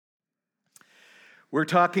We're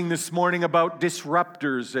talking this morning about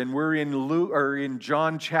disruptors, and we're in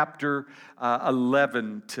John chapter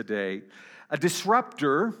 11 today. A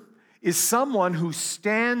disruptor is someone who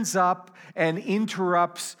stands up and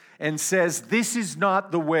interrupts and says, this is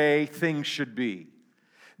not the way things should be.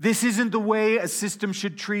 This isn't the way a system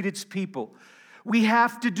should treat its people. We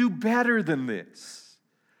have to do better than this.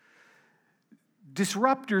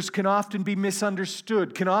 Disruptors can often be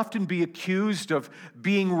misunderstood, can often be accused of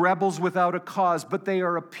being rebels without a cause, but they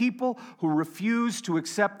are a people who refuse to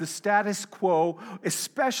accept the status quo,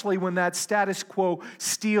 especially when that status quo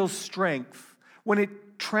steals strength, when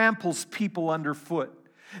it tramples people underfoot.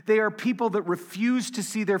 They are people that refuse to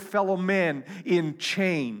see their fellow men in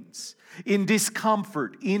chains, in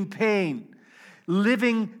discomfort, in pain,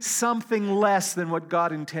 living something less than what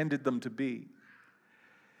God intended them to be.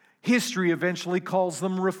 History eventually calls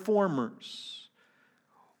them reformers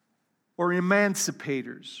or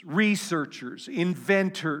emancipators, researchers,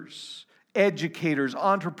 inventors, educators,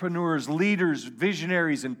 entrepreneurs, leaders,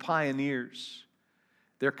 visionaries, and pioneers.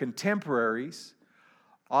 Their contemporaries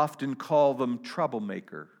often call them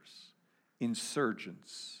troublemakers,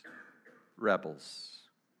 insurgents, rebels.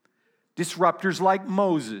 Disruptors like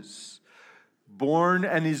Moses, born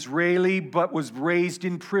an Israeli but was raised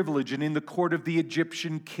in privilege and in the court of the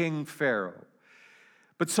Egyptian king Pharaoh,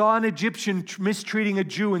 but saw an Egyptian mistreating a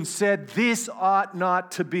Jew and said, this ought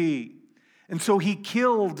not to be. And so he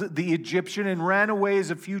killed the Egyptian and ran away as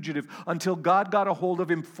a fugitive until God got a hold of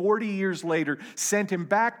him 40 years later, sent him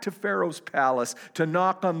back to Pharaoh's palace to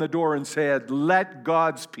knock on the door and said, let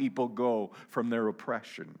God's people go from their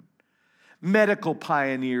oppression. Medical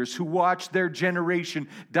pioneers who watched their generation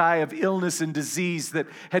die of illness and disease that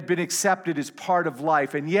had been accepted as part of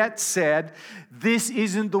life and yet said, this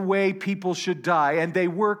isn't the way people should die. And they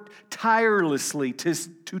worked tirelessly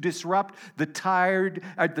to disrupt the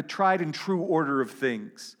tried and true order of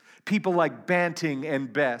things. People like Banting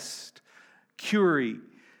and Best, Curie,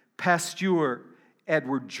 Pasteur,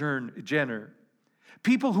 Edward Jenner.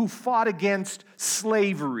 People who fought against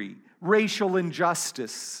slavery, racial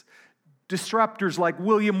injustice. Disruptors like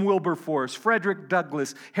William Wilberforce, Frederick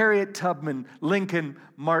Douglass, Harriet Tubman, Lincoln,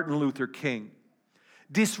 Martin Luther King.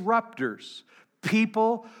 Disruptors,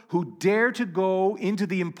 people who dare to go into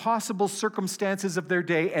the impossible circumstances of their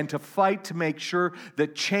day and to fight to make sure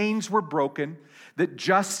that chains were broken, that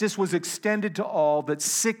justice was extended to all, that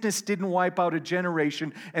sickness didn't wipe out a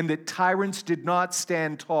generation, and that tyrants did not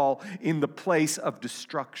stand tall in the place of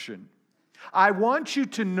destruction. I want you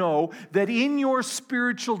to know that in your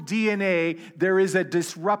spiritual DNA, there is a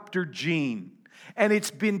disruptor gene. And it's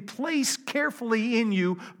been placed carefully in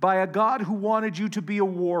you by a God who wanted you to be a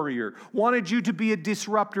warrior, wanted you to be a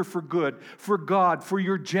disruptor for good, for God, for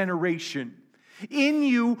your generation. In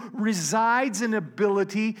you resides an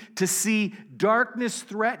ability to see darkness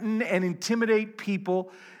threaten and intimidate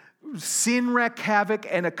people, sin wreak havoc,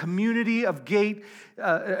 and a community of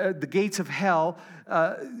the gates of hell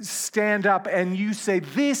stand up and you say,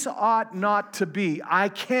 this ought not to be. I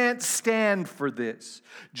can't stand for this.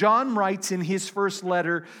 John writes in his first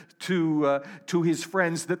letter to his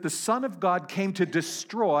friends that the Son of God came to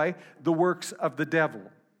destroy the works of the devil.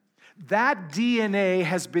 That DNA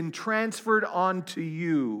has been transferred onto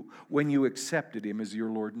you when you accepted him as your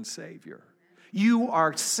Lord and Savior. You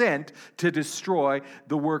are sent to destroy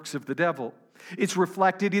the works of the devil. It's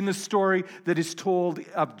reflected in the story that is told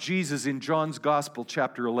of Jesus in John's Gospel,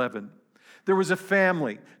 chapter 11. There was a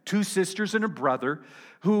family, 2 sisters and a brother,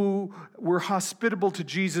 who were hospitable to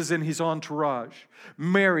Jesus and his entourage.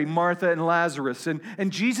 Mary, Martha, and Lazarus. And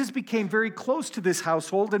Jesus became very close to this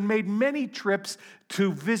household and made many trips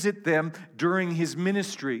to visit them during his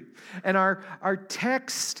ministry. And our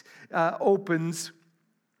text opens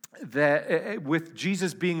with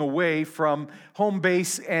Jesus being away from home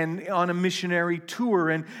base and on a missionary tour,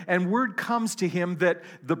 and word comes to him that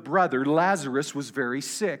the brother, Lazarus, was very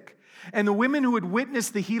sick. And the women who had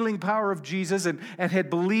witnessed the healing power of Jesus and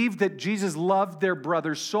had believed that Jesus loved their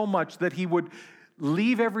brother so much that he would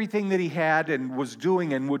leave everything that he had and was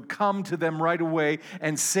doing and would come to them right away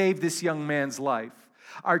and save this young man's life.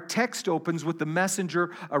 Our text opens with the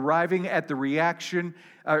messenger arriving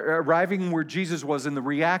where Jesus was and the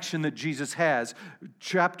reaction that Jesus has.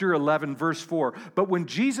 Chapter 11, verse 4. But when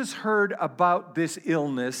Jesus heard about this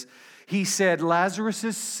illness, he said,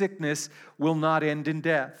 Lazarus' sickness will not end in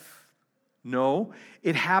death. No,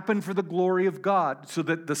 it happened for the glory of God, so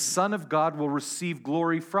that the Son of God will receive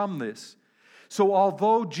glory from this. So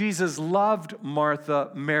although Jesus loved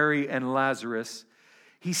Martha, Mary, and Lazarus,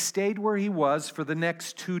 he stayed where he was for the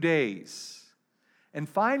next 2 days. And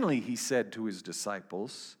finally, he said to his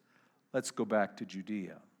disciples, let's go back to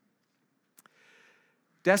Judea.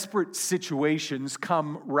 Desperate situations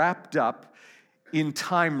come wrapped up in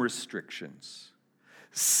time restrictions.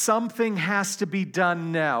 Something has to be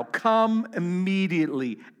done now. Come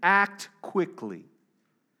immediately. Act quickly.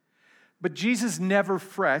 But Jesus never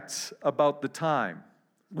frets about the time.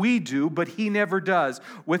 We do, but he never does.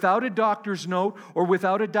 Without a doctor's note or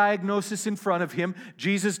without a diagnosis in front of him,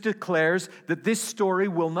 Jesus declares that this story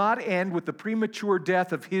will not end with the premature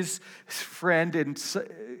death of his friend and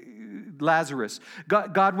Lazarus.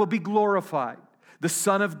 God will be glorified. The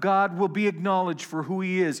Son of God will be acknowledged for who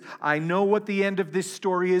he is. I know what the end of this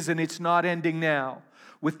story is, and it's not ending now.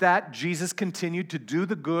 With that, Jesus continued to do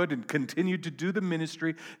the good and continued to do the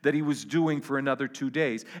ministry that he was doing for another 2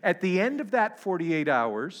 days. At the end of that 48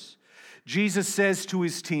 hours, Jesus says to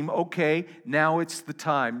his team, okay, now it's the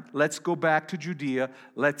time. Let's go back to Judea.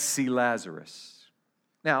 Let's see Lazarus.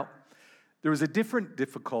 Now, there was a different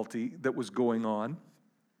difficulty that was going on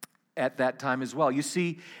at that time as well. You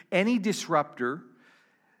see, any disruptor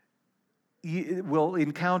will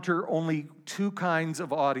encounter only two kinds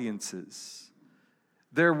of audiences.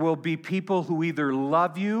 There will be people who either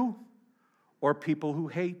love you or people who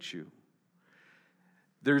hate you.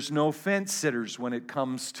 There's no fence sitters when it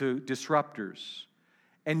comes to disruptors.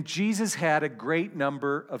 And Jesus had a great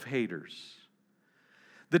number of haters.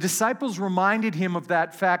 The disciples reminded him of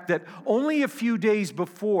that fact that only a few days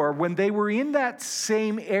before, when they were in that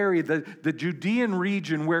same area, the Judean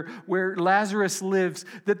region where Lazarus lives,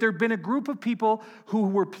 that there had been a group of people who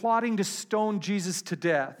were plotting to stone Jesus to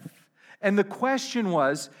death. And the question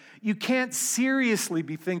was, you can't seriously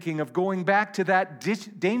be thinking of going back to that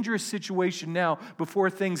dangerous situation now before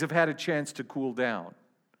things have had a chance to cool down.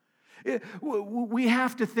 We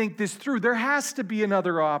have to think this through. There has to be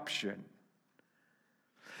another option.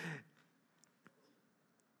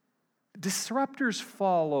 Disruptors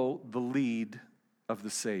follow the lead of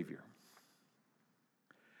the Savior.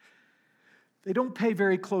 They don't pay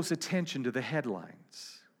very close attention to the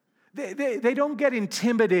headlines. They don't get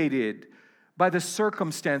intimidated by the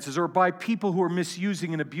circumstances or by people who are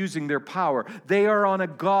misusing and abusing their power. They are on a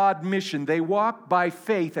God mission. They walk by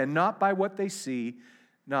faith and not by what they see,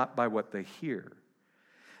 not by what they hear.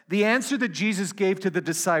 The answer that Jesus gave to the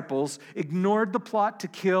disciples ignored the plot to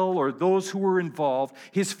kill or those who were involved.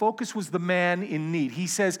 His focus was the man in need. He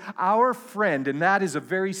says, our friend, and that is a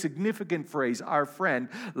very significant phrase, our friend,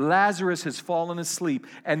 Lazarus has fallen asleep,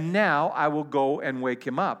 and now I will go and wake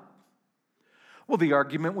him up. Well, the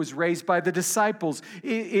argument was raised by the disciples.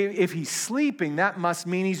 If he's sleeping, that must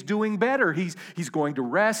mean he's doing better. He's going to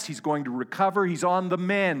rest, he's going to recover, he's on the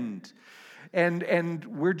mend. And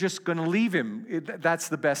we're just going to leave him. That's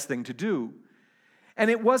the best thing to do.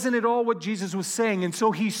 And it wasn't at all what Jesus was saying. And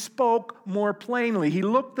so he spoke more plainly. He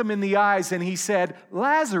looked them in the eyes and he said,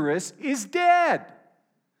 Lazarus is dead.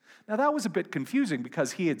 Now that was a bit confusing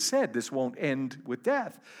because he had said this won't end with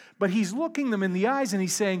death. But he's looking them in the eyes and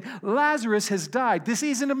he's saying, Lazarus has died. This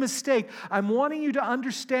isn't a mistake. I'm wanting you to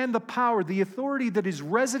understand the power, the authority that is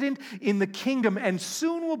resident in the kingdom and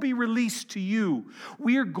soon will be released to you.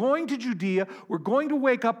 We are going to Judea. We're going to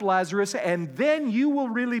wake up Lazarus and then you will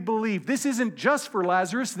really believe. This isn't just for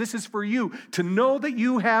Lazarus. This is for you to know that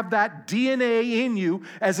you have that DNA in you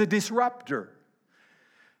as a disruptor.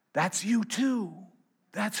 That's you too.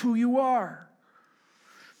 That's who you are.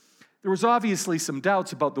 There was obviously some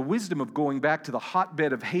doubts about the wisdom of going back to the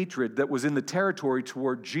hotbed of hatred that was in the territory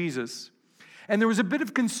toward Jesus. And there was a bit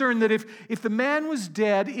of concern that if the man was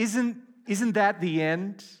dead, isn't that the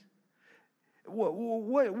end?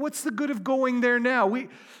 What's the good of going there now?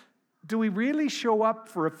 Do we really show up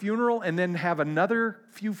for a funeral and then have another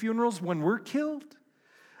few funerals when we're killed?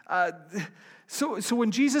 So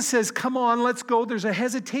when Jesus says, come on, let's go, there's a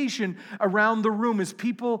hesitation around the room as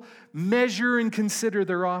people measure and consider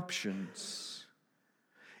their options.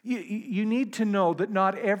 You need to know that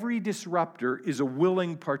not every disruptor is a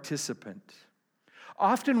willing participant.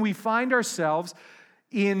 Often we find ourselves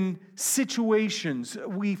in situations,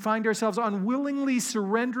 we find ourselves unwillingly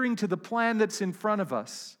surrendering to the plan that's in front of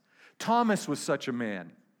us. Thomas was such a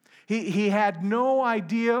man. He had no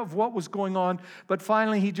idea of what was going on, but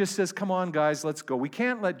finally he just says, come on, guys, let's go. We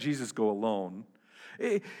can't let Jesus go alone.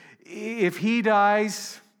 If he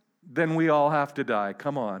dies, then we all have to die.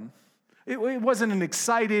 Come on. It wasn't an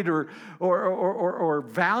excited or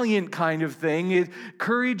valiant kind of thing.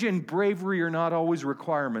 Courage and bravery are not always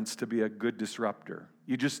requirements to be a good disruptor.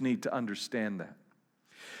 You just need to understand that.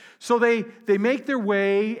 So they make their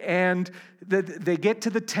way and they get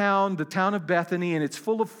to the town of Bethany, and it's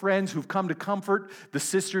full of friends who've come to comfort the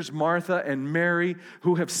sisters Martha and Mary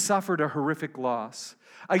who have suffered a horrific loss.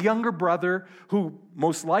 A younger brother who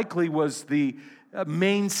most likely was the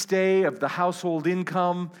mainstay of the household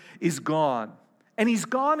income is gone. And he's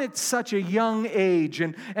gone at such a young age.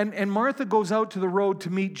 And Martha goes out to the road to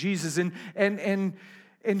meet Jesus. And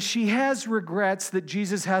she has regrets that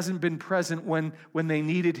Jesus hasn't been present when they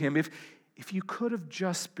needed him. If you could have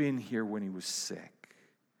just been here when he was sick,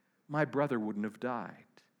 my brother wouldn't have died.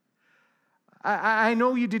 I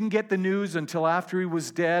know you didn't get the news until after he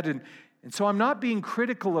was dead. And so I'm not being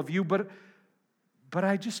critical of you, but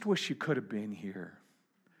I just wish you could have been here.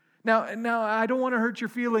 Now, I don't want to hurt your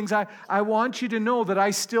feelings. I want you to know that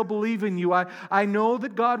I still believe in you. I know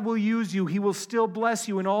that God will use you. He will still bless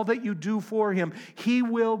you in all that you do for him. He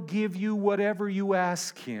will give you whatever you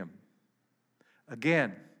ask him.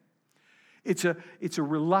 Again, it's a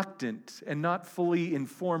reluctant and not fully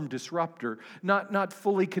informed disruptor, not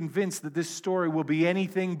fully convinced that this story will be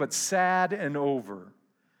anything but sad and over.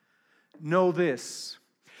 Know this.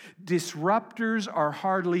 Disruptors are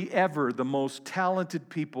hardly ever the most talented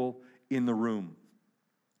people in the room.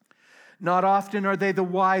 Not often are they the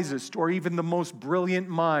wisest or even the most brilliant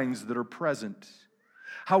minds that are present.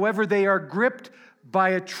 However, they are gripped by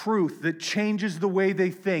a truth that changes the way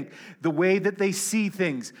they think, the way that they see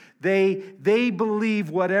things. They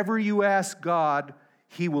believe whatever you ask God,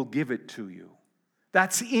 he will give it to you.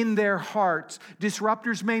 That's in their hearts.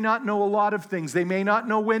 Disruptors may not know a lot of things. They may not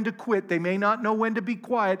know when to quit. They may not know when to be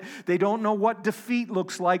quiet. They don't know what defeat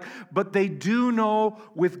looks like, but they do know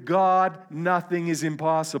with God, nothing is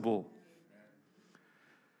impossible.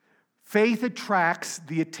 Faith attracts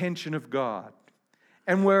the attention of God.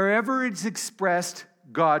 And wherever it's expressed,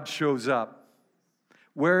 God shows up.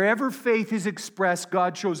 Wherever faith is expressed,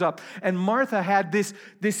 God shows up. And Martha had this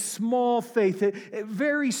small faith,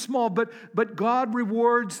 very small, but God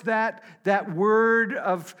rewards that word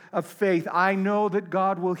of faith. I know that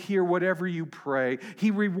God will hear whatever you pray.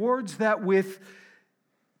 He rewards that with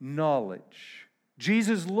knowledge.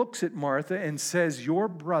 Jesus looks at Martha and says, your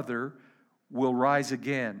brother will rise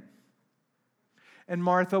again. And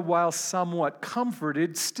Martha, while somewhat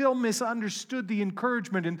comforted, still misunderstood the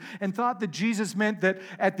encouragement and thought that Jesus meant that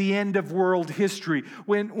at the end of world history,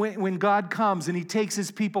 when God comes and he takes his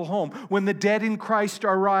people home, when the dead in Christ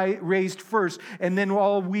are raised first, and then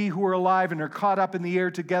all we who are alive and are caught up in the air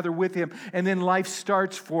together with him, and then life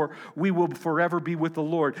starts we will forever be with the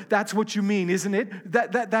Lord. That's what you mean, isn't it?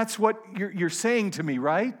 That's what you're saying to me,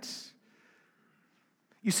 right?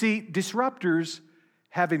 You see, disruptors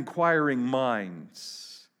have inquiring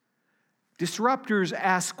minds. Disruptors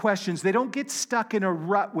ask questions. They don't get stuck in a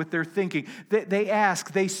rut with their thinking. They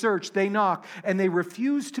ask, they search, they knock, and they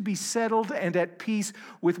refuse to be settled and at peace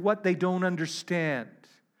with what they don't understand.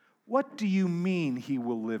 What do you mean he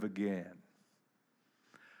will live again?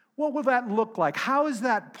 What will that look like? How is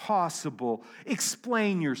that possible?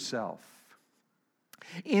 Explain yourself.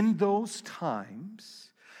 In those times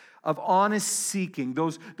of honest seeking,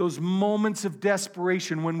 those moments of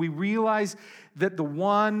desperation when we realize that the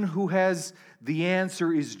one who has the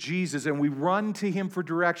answer is Jesus, and we run to him for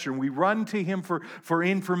direction, we run to him for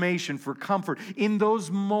information, for comfort. In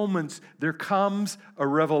those moments, there comes a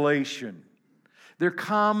revelation. There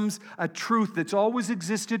comes a truth that's always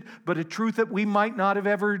existed, but a truth that we might not have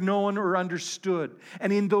ever known or understood.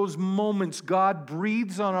 And in those moments, God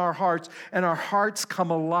breathes on our hearts, and our hearts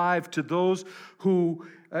come alive to those who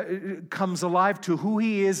comes alive to who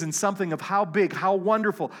he is and something of how big, how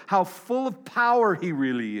wonderful, how full of power he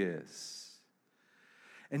really is.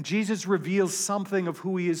 And Jesus reveals something of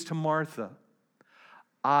who he is to Martha.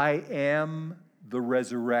 I am the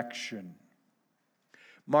resurrection.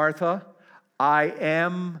 Martha, I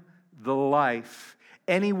am the life.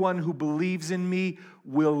 Anyone who believes in me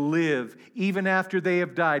will live, even after they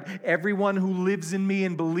have died. Everyone who lives in me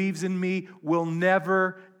and believes in me will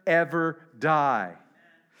never, ever die.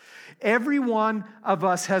 Every one of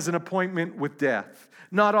us has an appointment with death.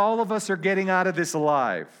 Not all of us are getting out of this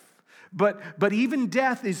alive. But even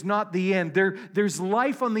death is not the end. There's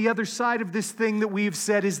life on the other side of this thing that we have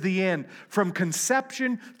said is the end. From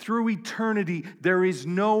conception through eternity, there is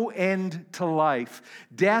no end to life.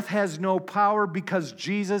 Death has no power because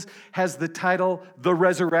Jesus has the title, the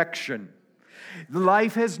resurrection.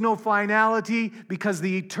 Life has no finality because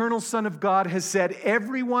the eternal Son of God has said,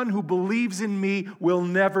 everyone who believes in me will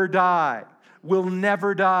never die. Will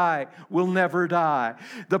never die, will never die.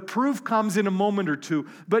 The proof comes in a moment or two,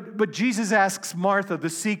 but Jesus asks Martha,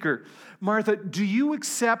 the seeker, Martha, do you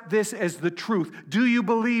accept this as the truth? Do you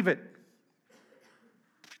believe it?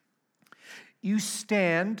 You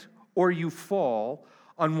stand or you fall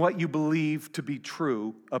on what you believe to be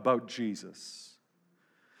true about Jesus.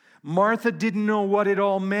 Martha didn't know what it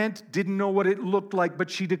all meant, didn't know what it looked like,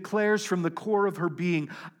 but she declares from the core of her being,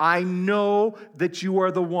 I know that you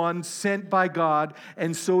are the one sent by God,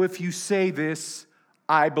 and so if you say this,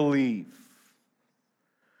 I believe.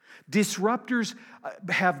 Disruptors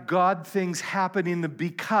have God things happen in them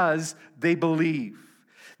because they believe.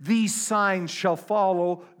 These signs shall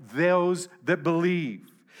follow those that believe.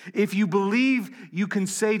 If you believe, you can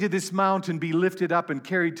say to this mountain, be lifted up and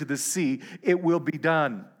carried to the sea, it will be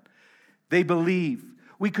done. They believe.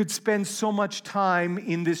 We could spend so much time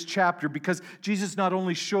in this chapter because Jesus not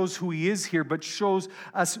only shows who he is here, but shows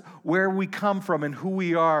us where we come from and who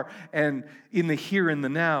we are and in the here and the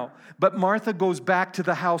now. But Martha goes back to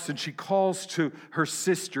the house and she calls to her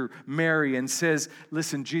sister Mary and says,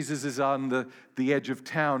 listen, Jesus is on the edge of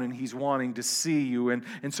town and he's wanting to see you.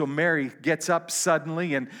 And so Mary gets up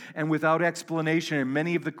suddenly and without explanation, and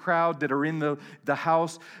many of the crowd that are in the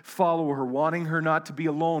house follow her, wanting her not to be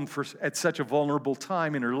alone at such a vulnerable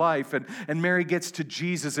time in her life. And Mary gets to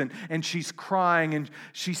Jesus and she's crying and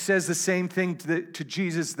she says the same thing to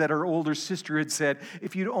Jesus that her older sister had said,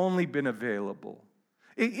 if you'd only been available.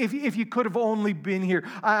 If you could have only been here,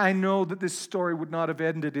 I know that this story would not have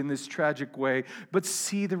ended in this tragic way, but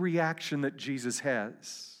see the reaction that Jesus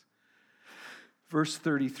has. Verse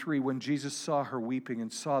 33, when Jesus saw her weeping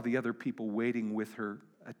and saw the other people waiting with her,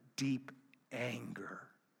 a deep anger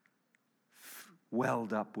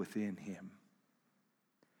welled up within him.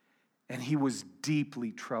 And he was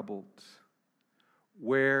deeply troubled.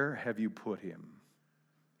 Where have you put him?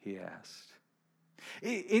 He asked.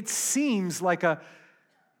 It seems like a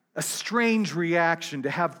strange reaction to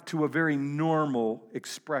have to a very normal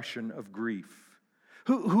expression of grief.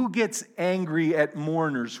 Who gets angry at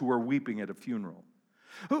mourners who are weeping at a funeral?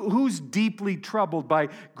 Who's deeply troubled by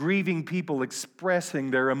grieving people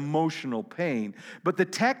expressing their emotional pain? But the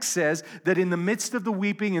text says that in the midst of the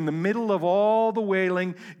weeping, in the middle of all the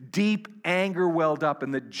wailing, deep anger welled up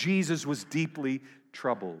and that Jesus was deeply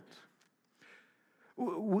troubled.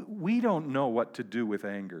 We don't know what to do with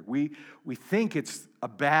anger. We think it's a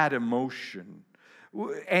bad emotion.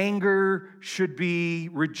 Anger should be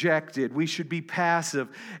rejected. We should be passive,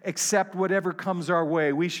 accept whatever comes our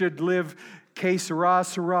way. We should live que sera,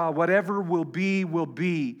 sera. Whatever will be, will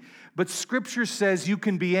be. But Scripture says you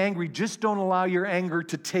can be angry. Just don't allow your anger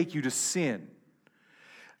to take you to sin.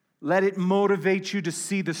 Let it motivate you to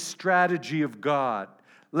see the strategy of God.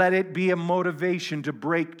 Let it be a motivation to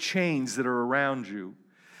break chains that are around you.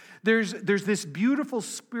 There's this beautiful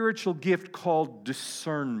spiritual gift called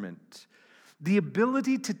discernment. The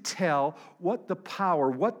ability to tell what the power,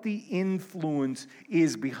 what the influence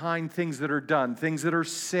is behind things that are done, things that are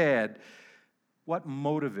said, what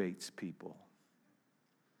motivates people.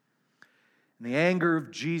 And the anger of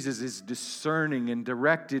Jesus is discerning and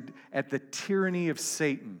directed at the tyranny of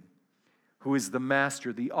Satan, who is the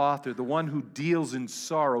master, the author, the one who deals in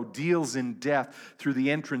sorrow, deals in death through the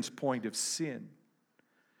entrance point of sin.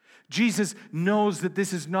 Jesus knows that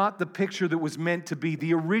this is not the picture that was meant to be.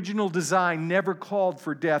 The original design never called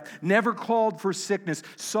for death, never called for sickness,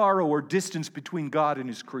 sorrow, or distance between God and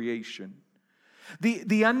his creation.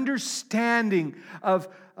 The understanding of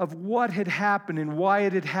what had happened and why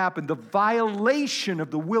it had happened, the violation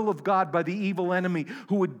of the will of God by the evil enemy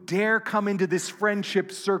who would dare come into this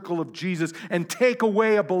friendship circle of Jesus and take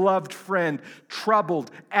away a beloved friend,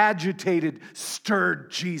 troubled, agitated, stirred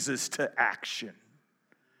Jesus to action.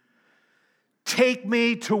 Take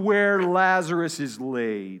me to where Lazarus is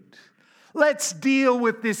laid. Let's deal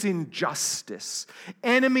with this injustice.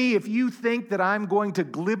 Enemy, if you think that I'm going to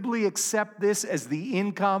glibly accept this as the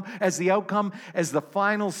outcome, as the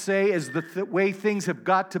final say, as the way things have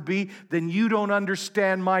got to be, then you don't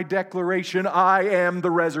understand my declaration. I am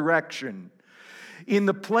the resurrection. In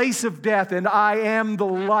the place of death, and I am the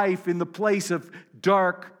life in the place of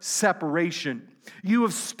dark separation. You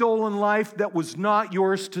have stolen life that was not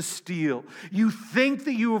yours to steal. You think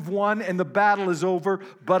that you have won and the battle is over,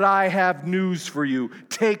 but I have news for you.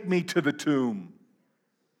 Take me to the tomb.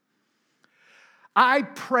 I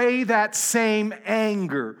pray that same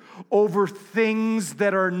anger over things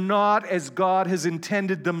that are not as God has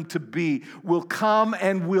intended them to be will come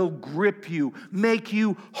and will grip you, make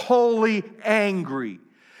you wholly angry,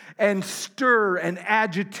 and stir and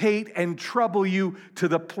agitate and trouble you to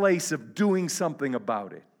the place of doing something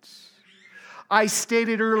about it. I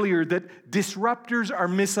stated earlier that disruptors are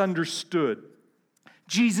misunderstood.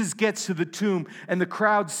 Jesus gets to the tomb and the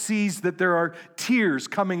crowd sees that there are tears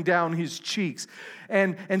coming down his cheeks.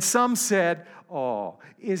 And some said, oh,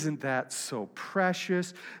 isn't that so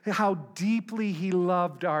precious? How deeply he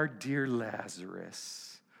loved our dear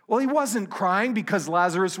Lazarus. Well, he wasn't crying because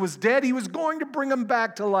Lazarus was dead. He was going to bring him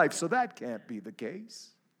back to life, so that can't be the case.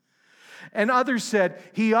 And others said,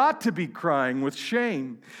 he ought to be crying with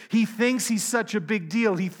shame. He thinks he's such a big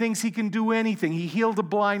deal. He thinks he can do anything. He healed a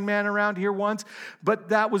blind man around here once, but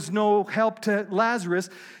that was no help to Lazarus.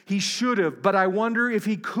 He should have, but I wonder if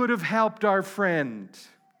he could have helped our friend.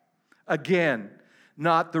 Again,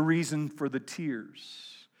 not the reason for the tears.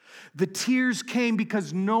 The tears came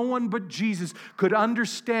because no one but Jesus could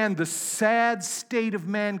understand the sad state of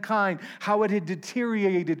mankind, how it had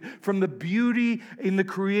deteriorated from the beauty in the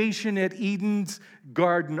creation at Eden's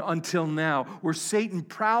garden until now, where Satan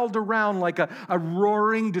prowled around like a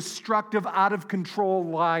roaring, destructive, out-of-control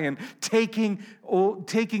lion, taking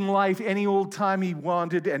life any old time he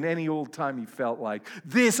wanted and any old time he felt like.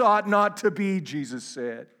 This ought not to be, Jesus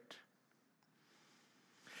said.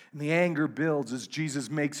 And the anger builds as Jesus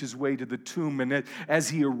makes his way to the tomb. And as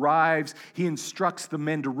he arrives, he instructs the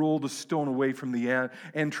men to roll the stone away from the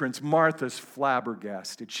entrance. Martha's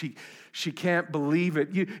flabbergasted. She can't believe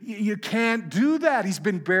it. You can't do that. He's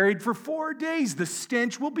been buried for 4 days. The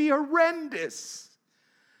stench will be horrendous.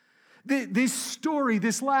 This story,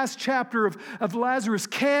 this last chapter of Lazarus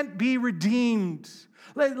can't be redeemed.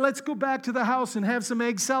 Let's go back to the house and have some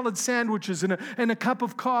egg salad sandwiches and a cup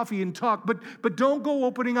of coffee and talk. But don't go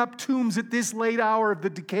opening up tombs at this late hour of the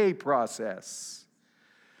decay process.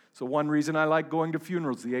 So one reason I like going to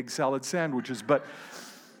funerals, the egg salad sandwiches. But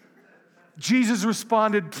Jesus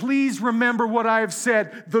responded, please remember what I have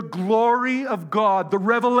said. The glory of God, the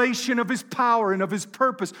revelation of his power and of his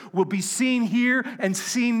purpose will be seen here and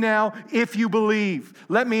seen now if you believe.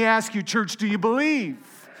 Let me ask you, church, do you believe?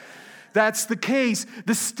 That's the case.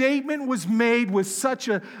 The statement was made with such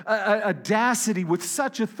a audacity, with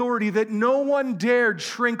such authority that no one dared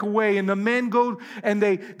shrink away. And the men go and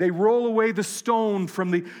they roll away the stone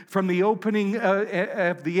from the opening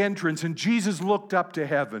of the entrance. And Jesus looked up to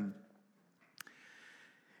heaven.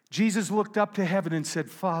 Jesus looked up to heaven and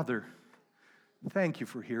said, Father, thank you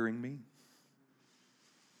for hearing me.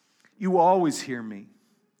 You always hear me.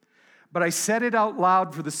 But I said it out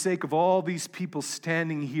loud for the sake of all these people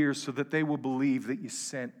standing here so that they will believe that you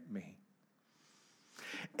sent me.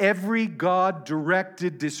 Every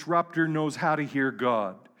God-directed disruptor knows how to hear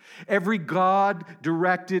God. Every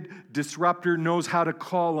God-directed disruptor knows how to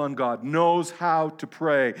call on God, knows how to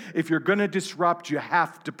pray. If you're going to disrupt, you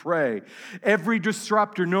have to pray. Every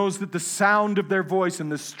disruptor knows that the sound of their voice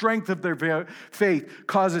and the strength of their faith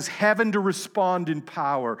causes heaven to respond in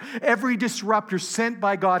power. Every disruptor sent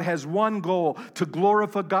by God has one goal: to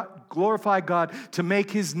glorify God, to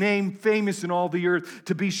make his name famous in all the earth,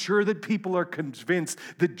 to be sure that people are convinced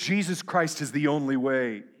that Jesus Christ is the only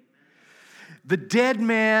way. The dead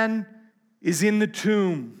man is in the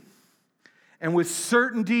tomb, and with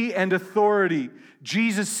certainty and authority,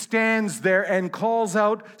 Jesus stands there and calls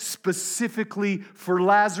out specifically for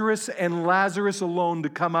Lazarus and Lazarus alone to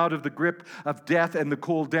come out of the grip of death and the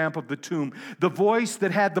cold damp of the tomb. The voice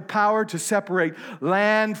that had the power to separate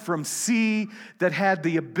land from sea, that had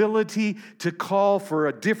the ability to call for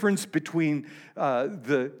a difference between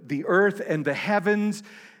the earth and the heavens.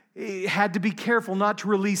 It had to be careful not to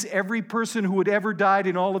release every person who had ever died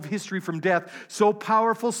in all of history from death. So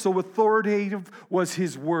powerful, so authoritative was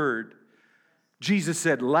his word. Jesus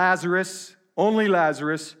said, Lazarus, only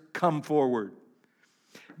Lazarus, come forward.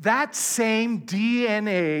 That same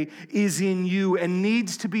DNA is in you and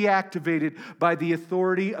needs to be activated by the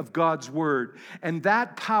authority of God's word. And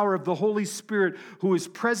that power of the Holy Spirit who is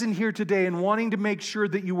present here today and wanting to make sure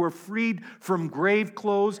that you are freed from grave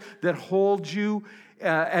clothes that hold you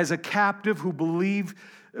as a captive who believes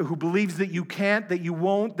that you can't, that you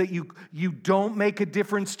won't, that you don't make a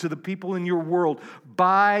difference to the people in your world.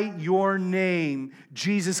 By your name,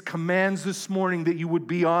 Jesus commands this morning that you would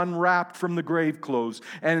be unwrapped from the grave clothes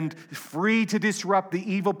and free to disrupt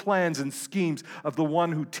the evil plans and schemes of the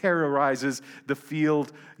one who terrorizes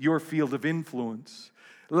your field of influence.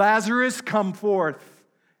 Lazarus, come forth,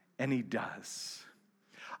 and he does.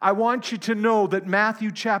 I want you to know that Matthew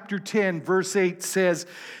chapter 10, verse 8 says,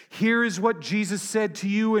 here is what Jesus said to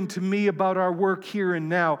you and to me about our work here and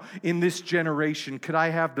now in this generation. Could I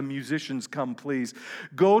have the musicians come, please?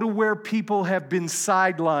 Go to where people have been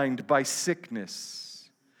sidelined by sickness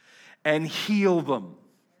and heal them.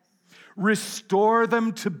 Restore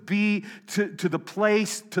them to the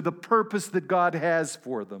place, to the purpose that God has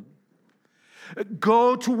for them.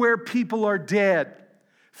 Go to where people are dead,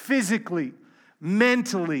 physically,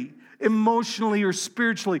 mentally, emotionally, or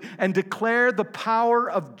spiritually, and declare the power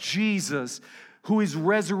of Jesus, who is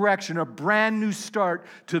resurrection, a brand new start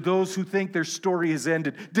to those who think their story has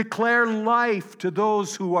ended. Declare life to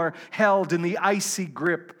those who are held in the icy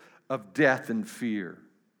grip of death and fear.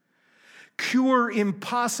 Cure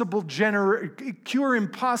impossible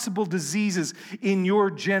diseases in your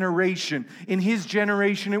generation. In his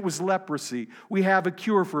generation, it was leprosy. We have a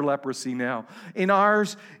cure for leprosy now. In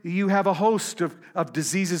ours, you have a host of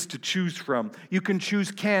diseases to choose from. You can choose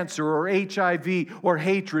cancer or HIV or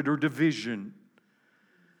hatred or division.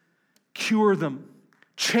 Cure them.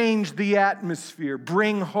 Change the atmosphere.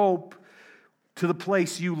 Bring hope to the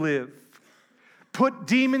place you live. Put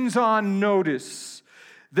demons on notice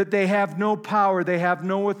that they have no power, they have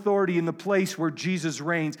no authority in the place where Jesus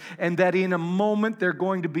reigns, and that in a moment they're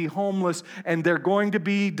going to be homeless and they're going to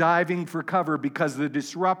be diving for cover because the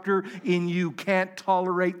disruptor in you can't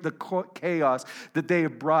tolerate the chaos that they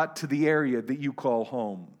have brought to the area that you call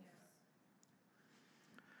home.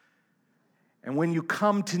 And when you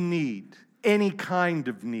come to need, any kind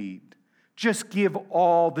of need, just give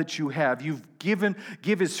all that you have.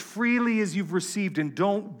 Give as freely as you've received, and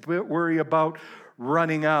don't worry about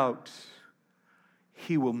running out.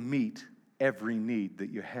 He will meet every need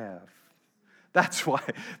that you have. That's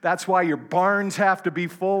why your barns have to be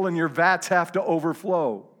full and your vats have to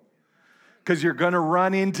overflow. Because you're going to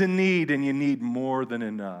run into need, and you need more than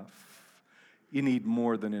enough. You need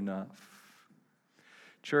more than enough.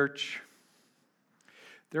 Church,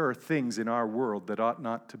 there are things in our world that ought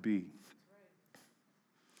not to be.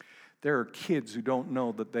 There are kids who don't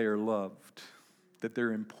know that they are loved, that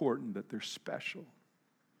they're important, that they're special.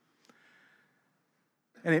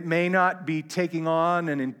 And it may not be taking on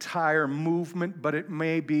an entire movement, but it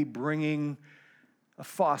may be bringing a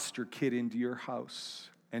foster kid into your house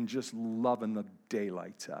and just loving the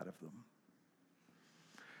daylights out of them.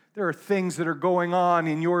 There are things that are going on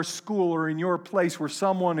in your school or in your place where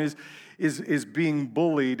someone is being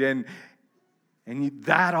bullied, and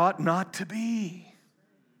that ought not to be.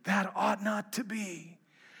 That ought not to be.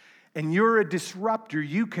 And you're a disruptor.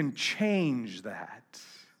 You can change that.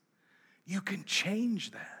 You can change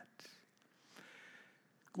that.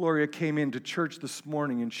 Gloria came into church this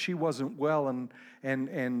morning, and she wasn't well,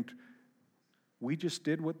 and we just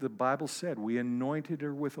did what the Bible said. We anointed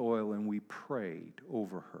her with oil, and we prayed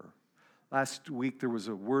over her. Last week there was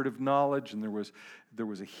a word of knowledge, and there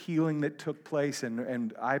was a healing that took place,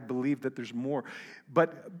 and I believe that there's more.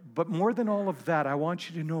 But more than all of that, I want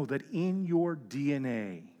you to know that in your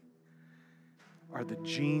DNA are the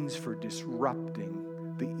genes for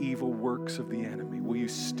disrupting the evil works of the enemy. Will you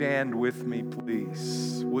stand with me,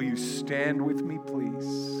 please? Will you stand with me,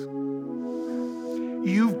 please?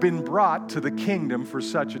 You've been brought to the kingdom for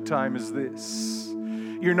such a time as this.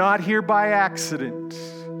 You're not here by accident.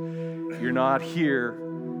 You're not here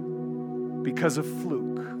because of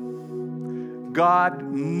fluke. God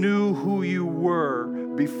knew who you were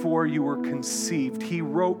before you were conceived. He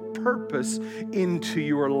wrote purpose into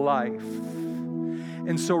your life.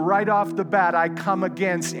 And so right off the bat, I come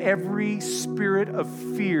against every spirit of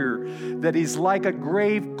fear that is like a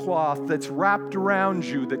grave cloth that's wrapped around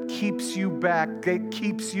you, that keeps you back, that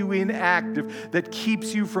keeps you inactive, that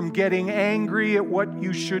keeps you from getting angry at what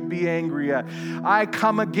you should be angry at. I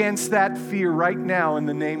come against that fear right now in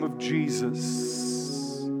the name of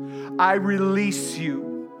Jesus. I release you.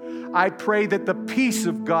 I pray that the peace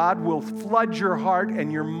of God will flood your heart and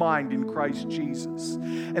your mind in Christ Jesus,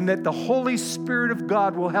 and that the Holy Spirit of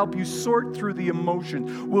God will help you sort through the emotions,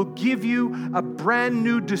 will give you a brand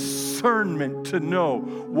new discernment to know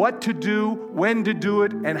what to do, when to do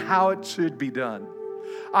it, and how it should be done.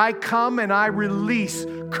 I come and I release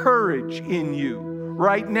courage in you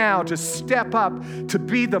right now to step up, to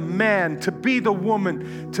be the man, to be the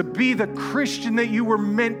woman, to be the Christian that you were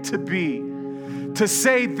meant to be. To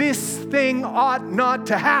say this thing ought not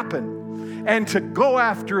to happen, and to go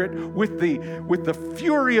after it with the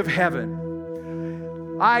fury of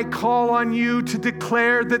heaven. I call on you to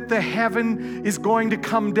declare that the heaven is going to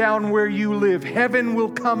come down where you live. Heaven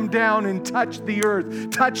will come down and touch the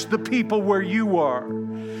earth, touch the people where you are.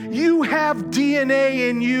 You have DNA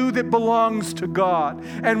in you that belongs to God,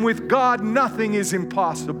 and with God nothing is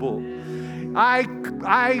impossible.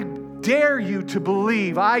 I dare you to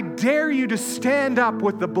believe. I dare you to stand up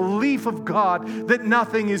with the belief of God that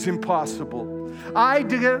nothing is impossible. I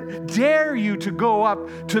dare you to go up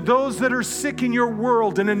to those that are sick in your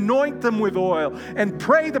world and anoint them with oil and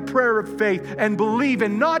pray the prayer of faith and believe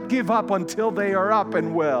and not give up until they are up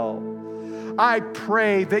and well. I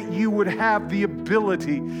pray that you would have the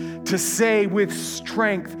ability to say with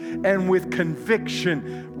strength and with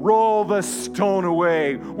conviction, roll the stone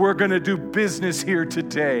away. We're going to do business here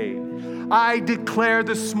today. I declare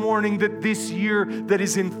this morning that this year that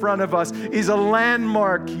is in front of us is a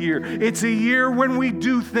landmark year. It's a year when we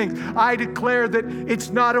do things. I declare that it's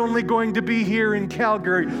not only going to be here in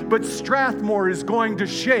Calgary, but Strathmore is going to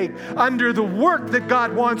shake under the work that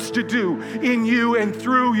God wants to do in you and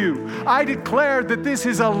through you. I declare that this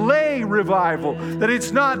is a lay revival, that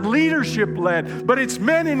it's not leadership-led, but it's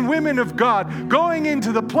men and women of God going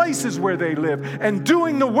into the places where they live and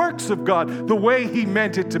doing the works of God the way He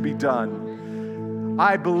meant it to be done.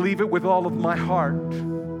 I believe it with all of my heart.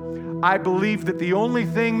 I believe that the only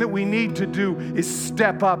thing that we need to do is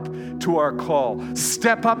step up to our call.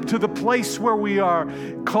 Step up to the place where we are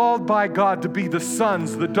called by God to be the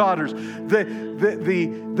sons, the daughters,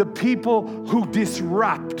 the people who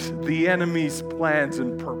disrupt the enemy's plans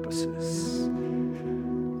and purposes.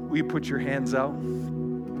 Will you put your hands out?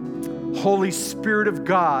 Holy Spirit of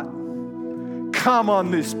God, come on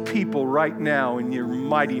this people right now in your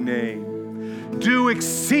mighty name. Do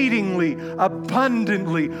exceedingly,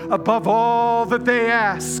 abundantly, above all that they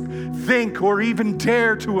ask, think, or even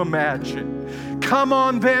dare to imagine. Come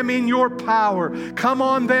on them in your power. Come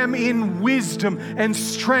on them in wisdom and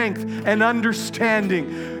strength and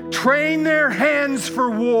understanding. Train their hands for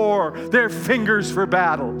war, their fingers for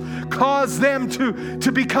battle. Cause them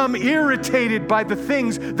to become irritated by the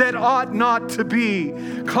things that ought not to be.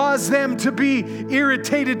 Cause them to be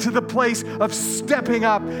irritated to the place of stepping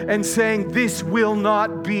up and saying, this will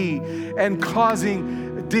not be, and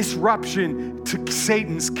causing disruption to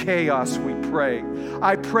Satan's chaos, we pray.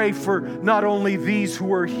 I pray for not only these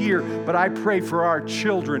who are here, but I pray for our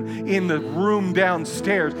children in the room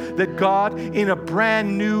downstairs, that God, in a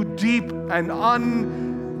brand new, deep, and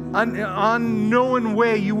unknown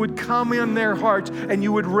way, you would come in their hearts and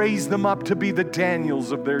you would raise them up to be the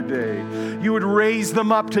Daniels of their day. You would raise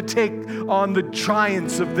them up to take on the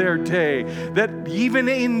giants of their day. That even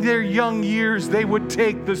in their young years, they would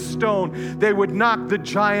take the stone, they would knock the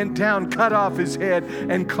giant down, cut off his head,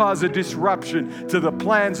 and cause a disruption to the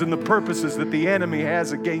plans and the purposes that the enemy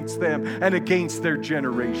has against them and against their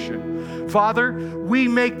generation. Father, we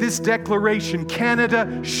make this declaration: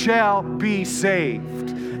 Canada shall be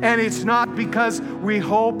saved. And it's not because we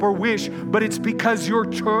hope or wish, but it's because you're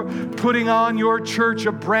putting on your church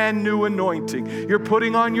a brand new anointing. You're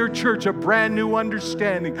putting on your church a brand new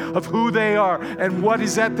understanding of who they are and what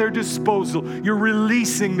is at their disposal. You're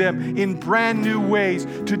releasing them in brand new ways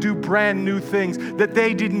to do brand new things that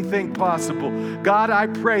they didn't think possible. God, I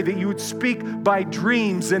pray that you would speak by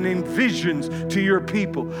dreams and in visions to your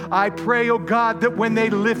people. I pray, oh God, that when they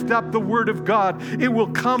lift up the word of God, it will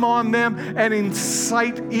come on them and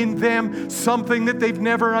incite in them something that they've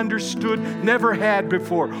never understood, never had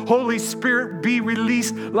before. Holy Spirit, be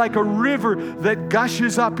released like a river that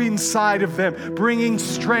gushes up inside of them, bringing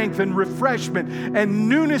strength and refreshment and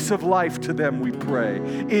newness of life to them, we pray.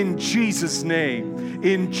 In Jesus' name,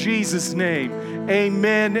 in Jesus' name,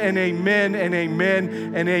 amen and amen and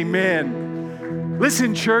amen and amen.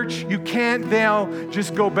 Listen, church, you can't now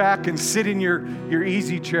just go back and sit in your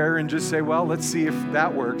easy chair and just say, well, let's see if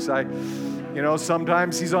that works.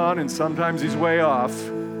 Sometimes he's on and sometimes he's way off.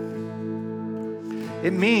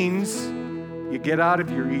 It means you get out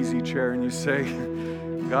of your easy chair and you say,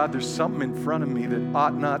 God, there's something in front of me that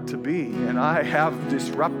ought not to be, and I have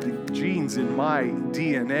disruptive genes in my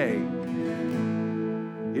DNA.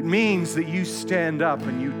 It means that you stand up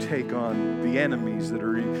and you take on the enemies that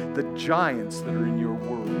are the giants that are in your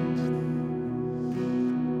world.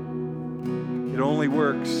 It only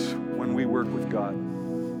works when we work with God.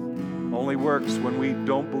 Only works when we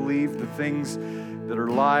don't believe the things that are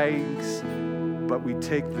lies, but we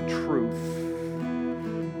take the truth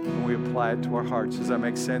and we apply it to our hearts. Does that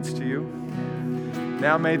make sense to you?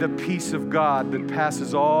 Now may the peace of God that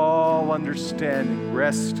passes all understanding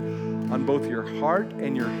rest on both your heart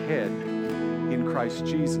and your head in Christ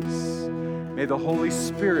Jesus. May the Holy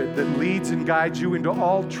Spirit that leads and guides you into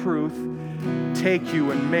all truth take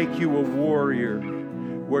you and make you a warrior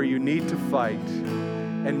where you need to fight,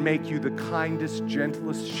 and make you the kindest,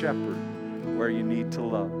 gentlest shepherd where you need to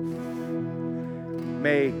love.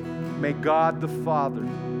 May God the Father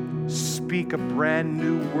speak a brand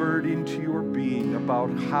new word into your being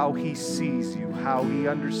about how He sees you, how He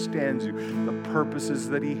understands you, the purposes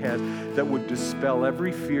that He has that would dispel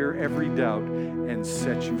every fear, every doubt, and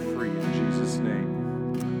set you free in Jesus'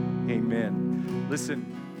 name. Amen. Listen.